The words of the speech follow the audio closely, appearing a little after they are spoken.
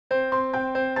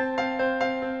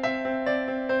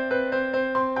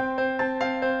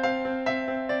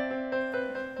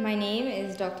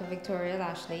Dr. Victoria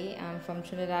Lashley. I'm from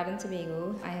Trinidad and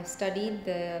Tobago. I have studied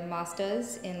the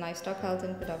Masters in Livestock Health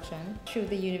and Production through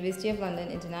the University of London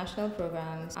International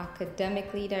Programs,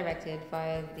 academically directed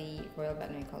via the Royal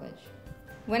Veterinary College.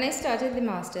 When I started the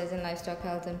Masters in Livestock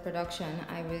Health and Production,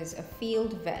 I was a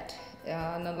field vet,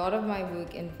 and a lot of my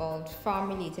work involved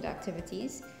farm-related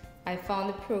activities. I found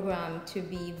the program to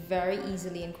be very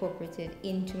easily incorporated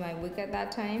into my work at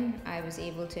that time. I was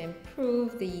able to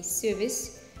improve the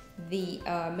service the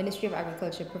Ministry of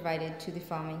Agriculture provided to the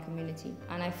farming community.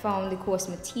 And I found the course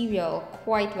material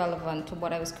quite relevant to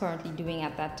what I was currently doing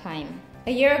at that time.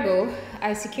 A year ago,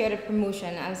 I secured a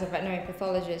promotion as a veterinary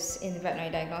pathologist in the veterinary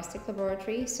diagnostic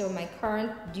laboratory, so my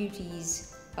current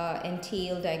duties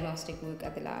entail diagnostic work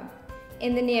at the lab.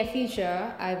 In the near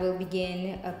future, I will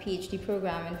begin a PhD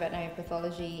program in veterinary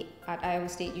pathology at Iowa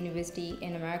State University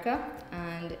in America,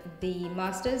 and the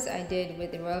masters I did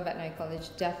with the Royal Veterinary College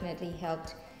definitely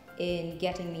helped in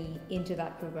getting me into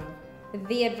that program.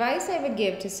 The advice I would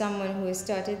give to someone who has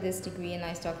started this degree in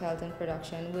livestock health and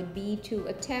production would be to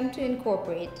attempt to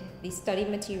incorporate the study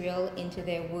material into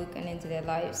their work and into their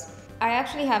lives. I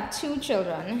actually have two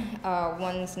children,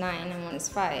 one's 9 and one is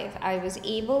 5. I was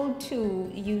able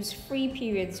to use free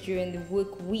periods during the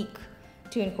work week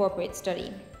to incorporate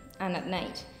study, and at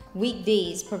night.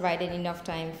 Weekdays provided enough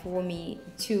time for me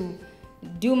to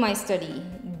do my study,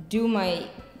 do my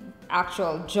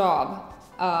actual job,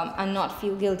 and not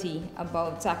feel guilty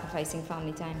about sacrificing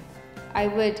family time. I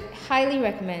would highly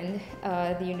recommend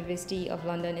the University of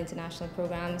London International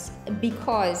Programs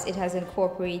because it has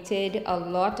incorporated a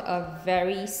lot of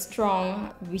very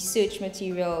strong research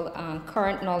material,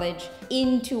 current knowledge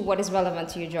into what is relevant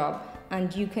to your job,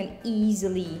 and you can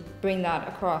easily bring that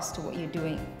across to what you're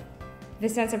doing. The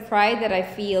sense of pride that I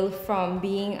feel from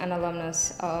being an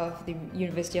alumnus of the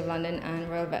University of London and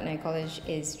Royal Veterinary College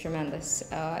is tremendous.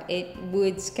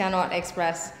 Words cannot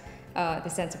express the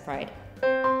sense of pride.